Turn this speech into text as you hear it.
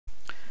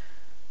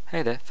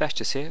Hey there,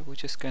 Fastus here. We're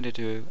just going to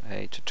do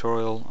a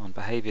tutorial on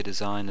Behavior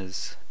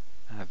Designer's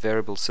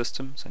variable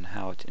systems and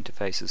how it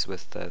interfaces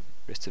with the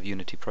rest of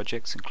Unity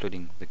projects,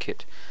 including the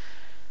kit.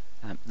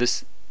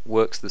 This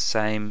works the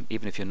same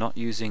even if you're not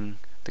using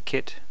the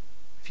kit.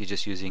 If you're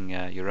just using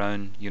your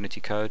own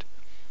Unity code,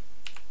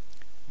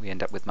 we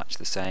end up with much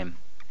the same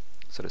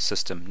sort of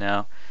system.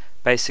 Now,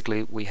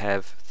 basically we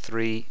have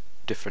three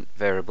different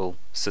variable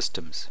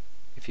systems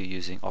if you're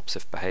using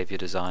OPSIF Behavior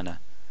Designer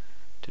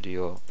to do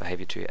your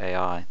behavior tree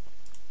AI.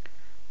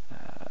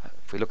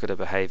 If we look at a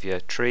behavior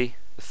tree,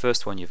 the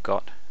first one you've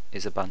got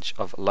is a bunch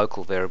of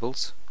local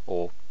variables,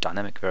 or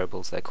dynamic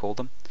variables they call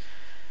them.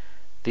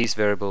 These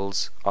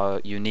variables are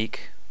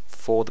unique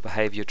for the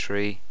behavior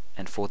tree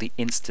and for the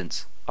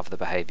instance of the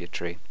behavior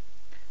tree.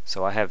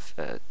 So I have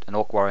an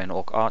Orc Warrior and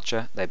Orc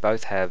Archer. They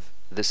both have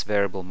this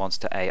variable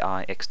monster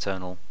AI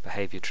external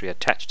behavior tree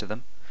attached to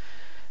them,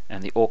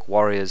 and the Orc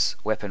Warrior's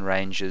weapon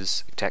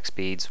ranges, attack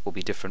speeds will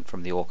be different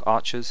from the Orc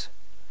Archer's,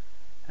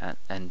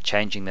 and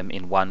changing them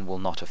in one will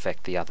not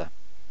affect the other,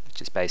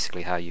 which is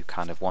basically how you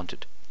kind of want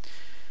it.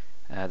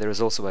 There is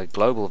also a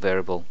global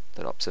variable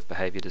that OPSIF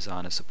Behavior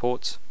Designer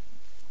supports.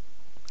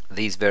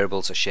 These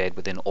variables are shared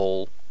within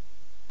all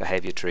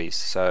behavior trees.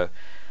 So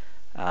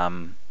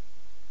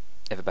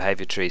if a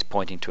behavior tree is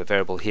pointing to a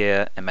variable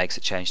here and makes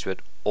a change to it,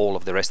 all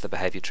of the rest of the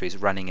behavior trees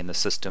running in the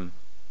system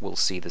will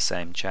see the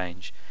same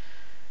change.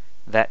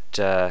 That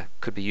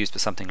could be used for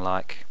something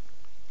like,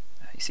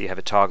 you see you have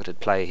a targeted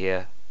player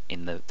here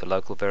in the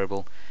local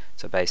variable.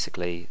 So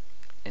basically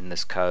in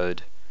this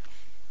code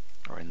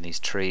or in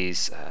these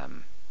trees,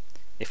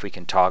 if we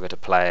can target a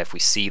player, if we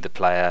see the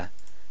player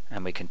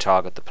and we can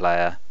target the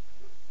player,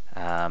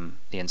 the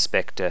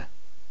inspector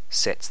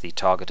sets the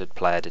targeted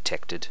player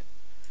detected,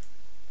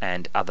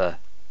 and other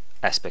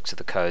aspects of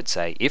the code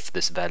say if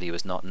this value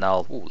is not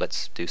null,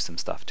 let's do some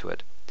stuff to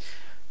it.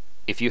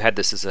 If you had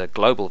this as a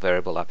global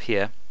variable up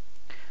here,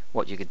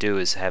 what you could do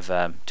is have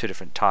two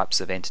different types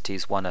of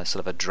entities. One, a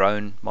sort of a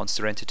drone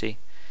monster entity.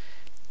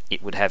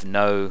 It would have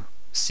no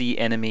see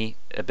enemy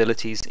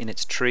abilities in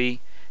its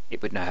tree.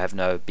 It would have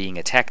no being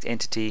attacked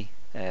entity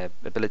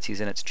abilities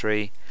in its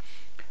tree.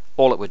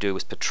 All it would do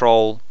is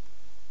patrol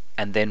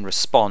and then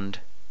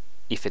respond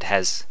if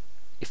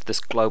this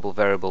global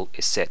variable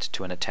is set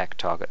to an attack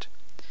target.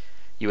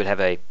 You would have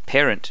a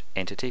parent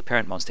entity,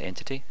 parent monster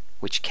entity,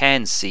 which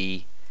can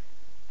see,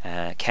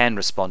 can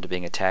respond to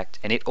being attacked,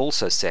 and it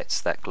also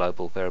sets that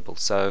global variable.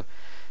 So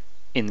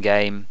in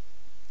game,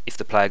 if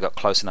the player got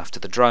close enough to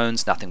the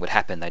drones, nothing would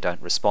happen. They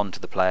don't respond to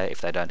the player if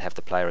they don't have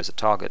the player as a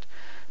target.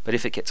 But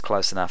if it gets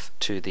close enough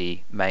to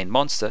the main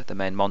monster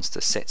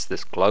sets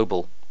this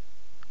global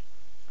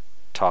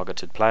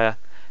targeted player,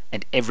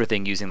 and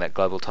everything using that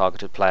global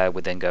targeted player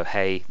would then go,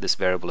 hey, this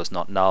variable is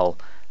not null,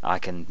 I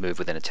can move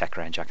within attack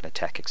range, I can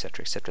attack,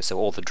 etc., etc. So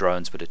all the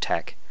drones would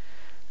attack,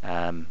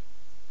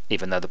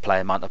 even though the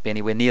player might not be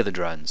anywhere near the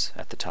drones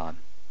at the time.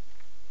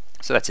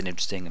 So that's an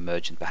interesting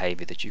emergent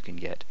behavior that you can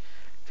get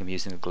from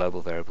using the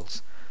global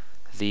variables.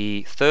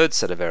 The third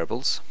set of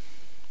variables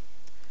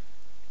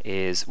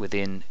is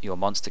within your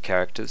monster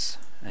characters.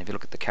 And if you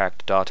look at the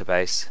character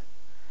database,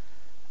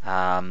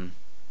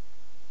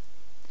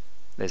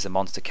 there's a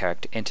monster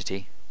character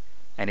entity,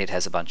 and it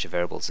has a bunch of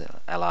variables: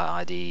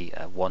 ally ID,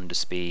 wander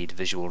speed,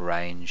 visual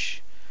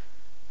range,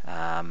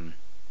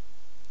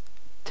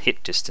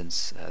 hit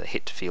distance,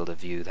 hit field of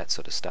view, that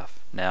sort of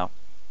stuff. Now,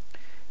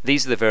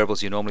 these are the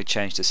variables you normally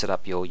change to set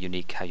up your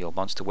unique, how your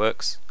monster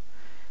works.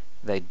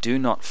 They do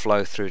not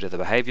flow through to the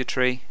behavior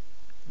tree.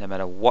 No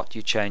matter what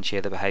you change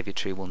here, the behavior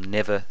tree will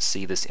never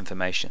see this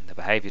information. The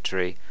behavior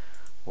tree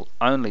will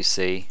only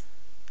see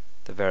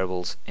the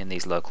variables in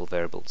these local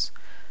variables.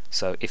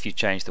 So if you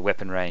change the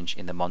weapon range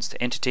in the monster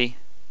entity,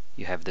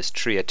 you have this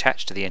tree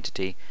attached to the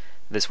entity.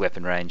 This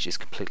weapon range is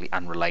completely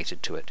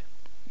unrelated to it.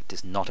 It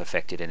does not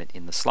affect it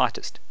in the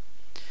slightest.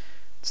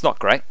 It's not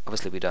great.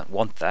 Obviously we don't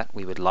want that.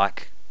 We would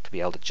like to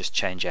be able to just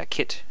change our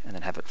kit and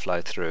then have it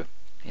flow through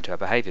into our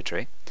behavior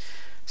tree.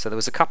 So there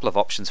was a couple of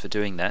options for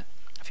doing that.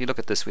 If you look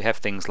at this, we have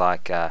things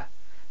like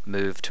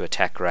move to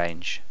attack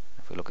range.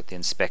 If we look at the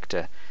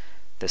inspector,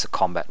 there's a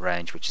combat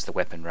range, which is the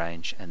weapon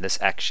range, and this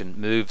action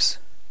moves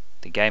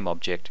the game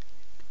object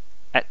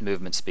at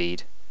movement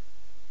speed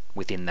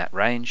within that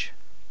range.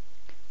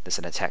 There's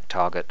an attack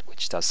target,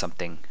 which does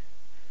something,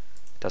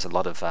 does a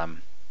lot of,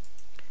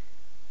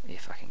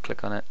 if I can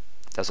click on it,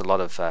 does a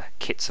lot of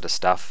kit sort of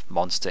stuff,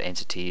 monster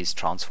entities,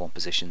 transform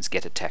positions,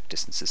 get attack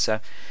distances. So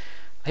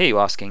here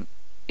you're asking,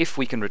 if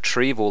we can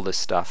retrieve all this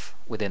stuff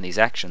within these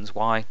actions,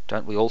 why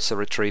don't we also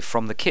retrieve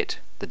from the kit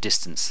the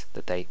distance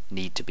that they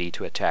need to be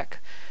to attack,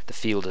 the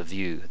field of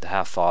view,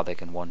 how far they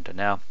can wander?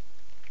 Now,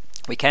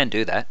 we can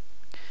do that.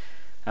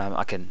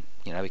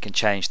 We can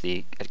change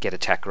the get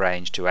attack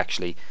range to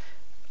actually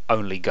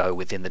only go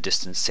within the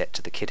distance set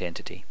to the kit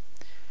entity.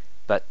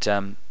 But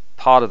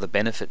part of the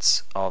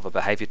benefits of a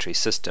behavior tree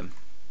system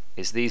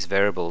is these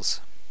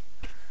variables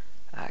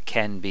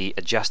can be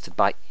adjusted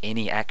by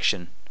any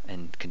action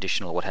and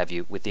conditional, what have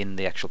you, within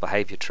the actual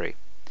behavior tree.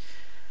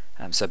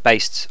 So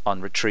based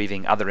on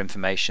retrieving other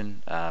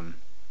information,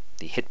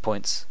 the hit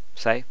points,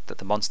 say, that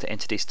the monster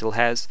entity still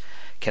has,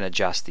 can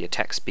adjust the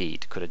attack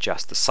speed, could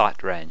adjust the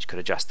sight range, could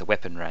adjust the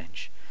weapon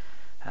range.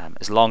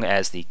 As long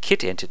as the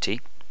kit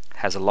entity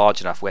has a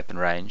large enough weapon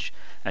range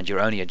and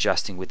you're only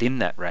adjusting within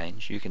that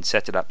range, you can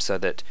set it up so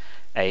that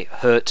a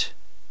hurt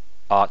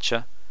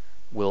archer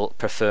will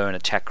prefer an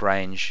attack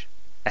range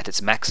at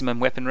its maximum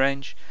weapon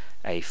range.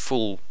 A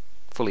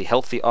fully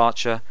healthy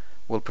archer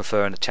will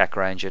prefer an attack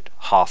range at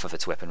half of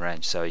its weapon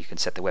range. So you can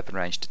set the weapon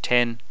range to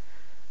 10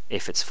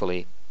 if it's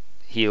fully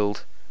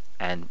healed,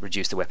 and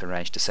reduce the weapon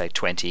range to say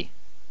 20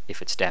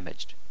 if it's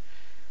damaged.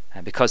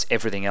 And because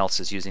everything else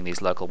is using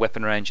these local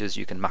weapon ranges,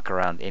 you can muck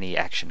around, any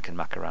action can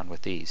muck around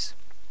with these.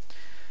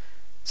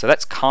 So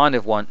that's kind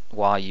of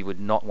why you would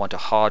not want to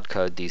hard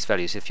code these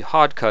values. If you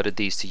hard coded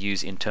these to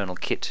use internal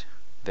kit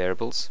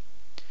variables,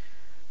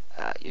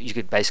 you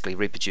could basically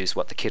reproduce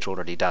what the kit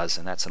already does,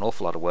 and that's an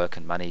awful lot of work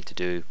and money to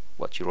do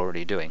what you're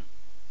already doing.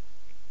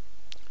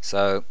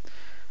 So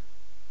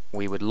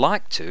we would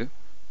like to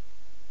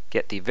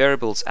get the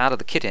variables out of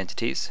the kit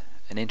entities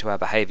and into our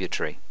behavior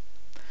tree,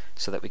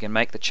 so that we can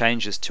make the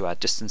changes to our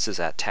distances,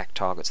 our attack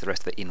targets, the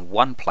rest of it in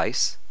one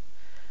place,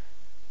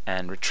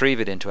 and retrieve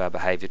it into our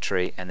behavior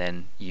tree and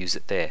then use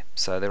it there.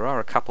 So there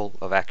are a couple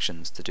of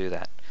actions to do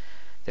that.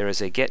 There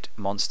is a get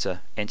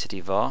monster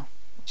entity var,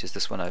 which is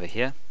this one over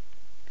here,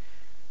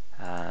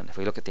 and if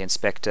we look at the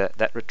inspector,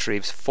 that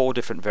retrieves 4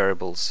 different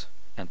variables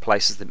and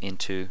places them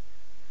into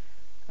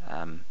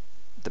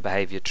the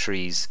behavior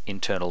tree's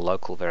internal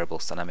local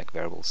variables, dynamic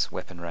variables,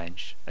 weapon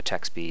range,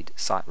 attack speed,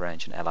 sight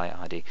range, and ally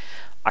ID.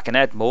 I can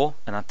add more,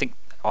 and I think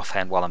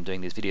offhand while I'm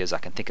doing these videos I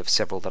can think of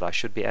several that I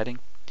should be adding.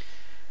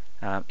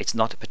 It's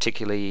not a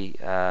particularly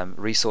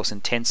resource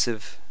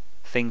intensive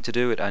thing to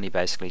do. It only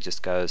basically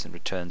just goes and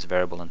returns a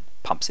variable and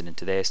pumps it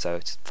into there, so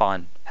it's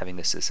fine having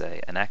this as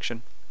an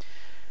action.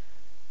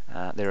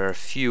 There are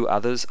a few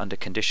others under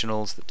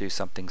conditionals that do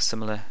something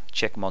similar.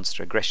 Check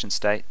monster aggression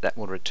state, that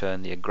will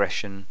return the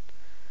aggression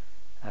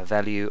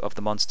value of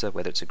the monster,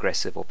 whether it's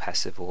aggressive or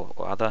passive or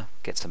other.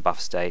 Get some buff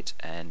state,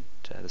 and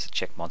there's a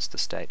check monster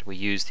state. We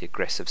use the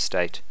aggressive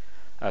state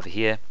over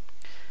here.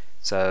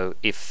 So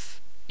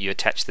if you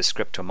attach the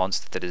script to a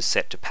monster that is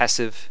set to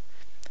passive,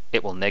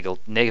 it will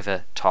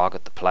never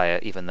target the player.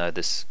 Even though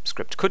this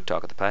script could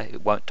target the player,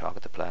 it won't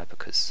target the player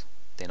because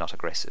they're not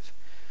aggressive.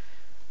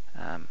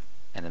 And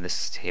in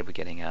this here we're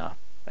getting our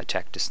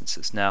attack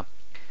distances. Now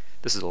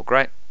this is all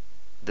great.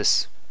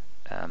 This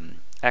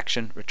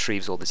action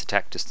retrieves all these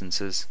attack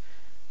distances,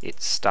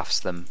 it stuffs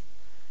them,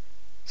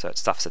 so it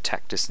stuffs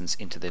attack distance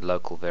into the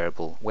local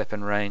variable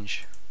weapon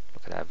range.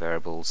 Look at our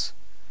variables,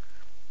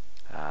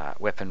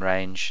 weapon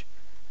range,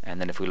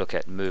 and then if we look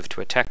at move to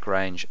attack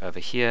range over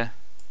here,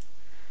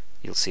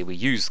 you'll see we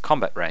use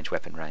combat range,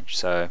 weapon range.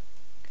 So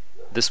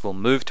this will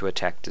move to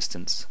attack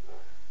distance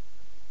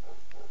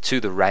to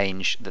the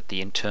range that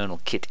the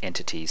internal kit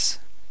entities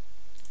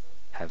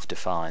have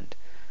defined.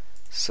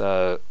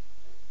 So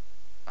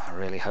I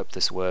really hope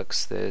this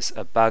works. There's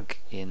a bug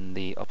in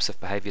the OPSIF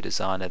Behavior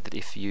Designer that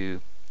if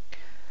you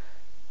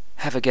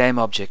have a game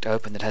object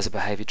open that has a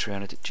behavior tree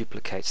on it, it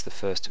duplicates the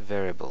first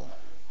variable.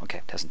 Okay,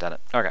 it hasn't done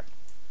it. Okay,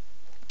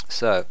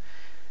 so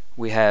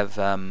we have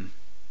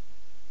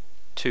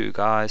 2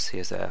 guys.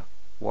 Here's our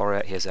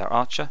warrior, here's our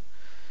archer.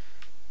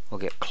 We'll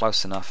get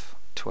close enough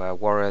to our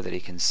warrior that he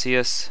can see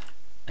us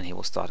and he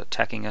will start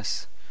attacking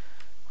us.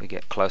 We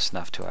get close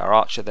enough to our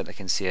archer that they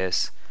can see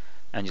us,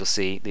 and you'll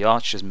see the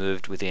archer's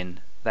moved within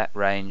that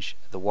range,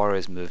 the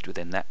warrior's moved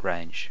within that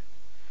range.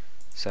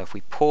 So if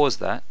we pause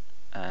that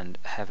and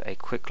have a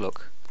quick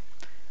look,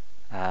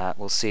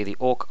 we'll see the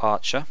orc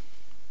archer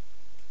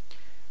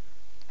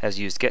has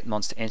used get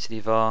monster entity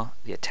var.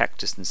 The attack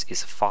distance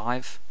is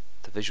 5,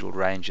 the visual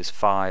range is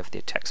 5, the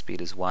attack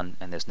speed is 1,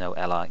 and there's no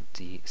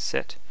LID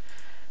set.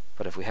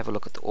 But if we have a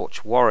look at the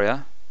orc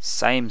warrior,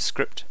 same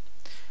script,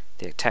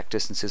 the attack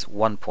distance is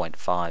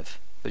 1.5,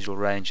 visual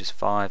range is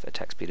 5,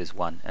 attack speed is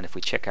 1, and if we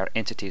check our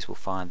entities we'll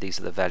find these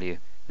are the value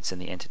that's in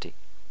the entity.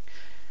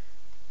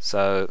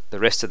 So the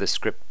rest of the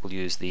script will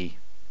use the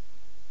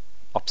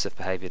OPSIF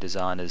Behavior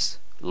Designer's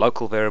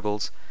local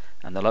variables,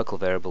 and the local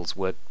variables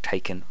were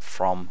taken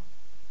from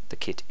the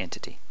kit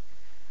entity.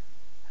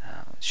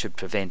 Should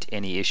prevent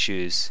any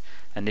issues.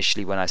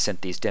 Initially when I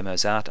sent these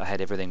demos out, I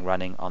had everything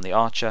running on the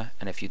archer,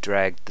 and if you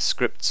dragged the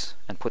scripts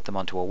and put them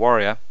onto a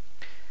warrior,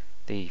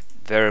 the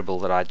variable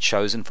that I'd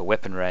chosen for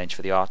weapon range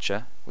for the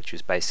archer, which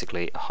was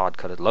basically a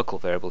hard-coded local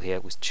variable here,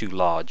 was too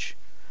large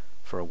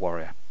for a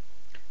warrior.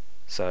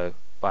 So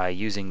by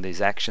using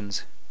these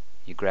actions,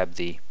 you grab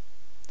the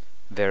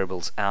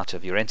variables out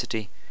of your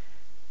entity,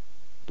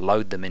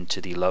 load them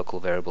into the local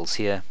variables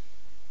here,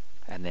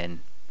 and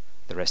then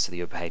the rest of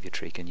your behavior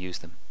tree can use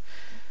them.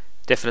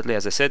 Definitely,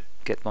 as I said,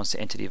 get monster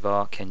entity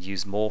var can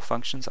use more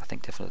functions. I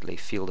think definitely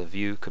field of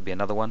view could be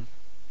another one.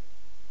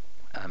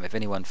 If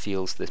anyone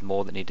feels there's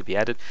more that need to be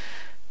added,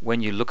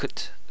 when you look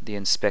at the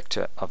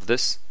inspector of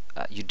this,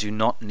 you do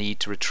not need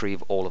to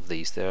retrieve all of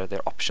these. They're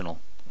optional.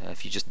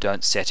 If you just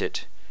don't set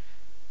it,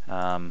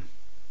 it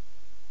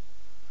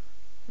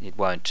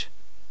won't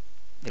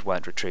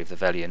retrieve the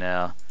value.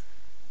 Now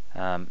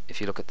If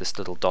you look at this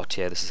little dot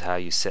here, this is how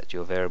you set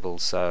your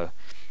variables. So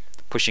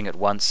pushing it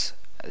once,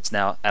 it's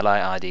now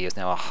li_id is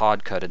now a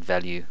hard-coded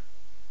value.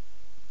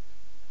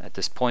 At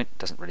this point,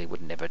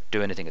 would never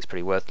do anything. It's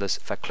pretty worthless.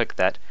 If I click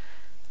that,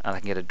 and I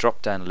can get a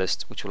drop-down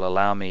list which will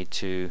allow me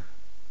to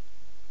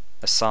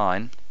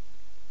assign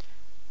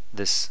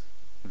this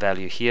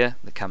value here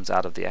that comes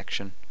out of the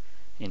action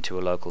into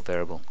a local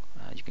variable.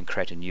 You can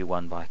create a new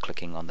one by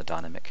clicking on the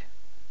dynamic.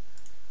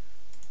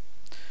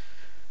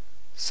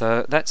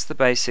 So that's the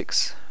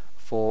basics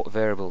for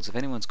variables. If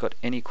anyone's got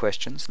any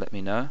questions, let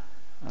me know,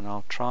 and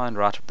I'll try and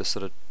write up this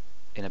sort of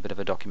in a bit of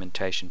a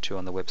documentation too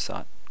on the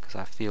website, because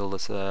I feel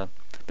this a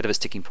bit of a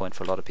sticking point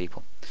for a lot of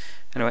people.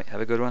 Anyway,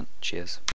 have a good one. Cheers.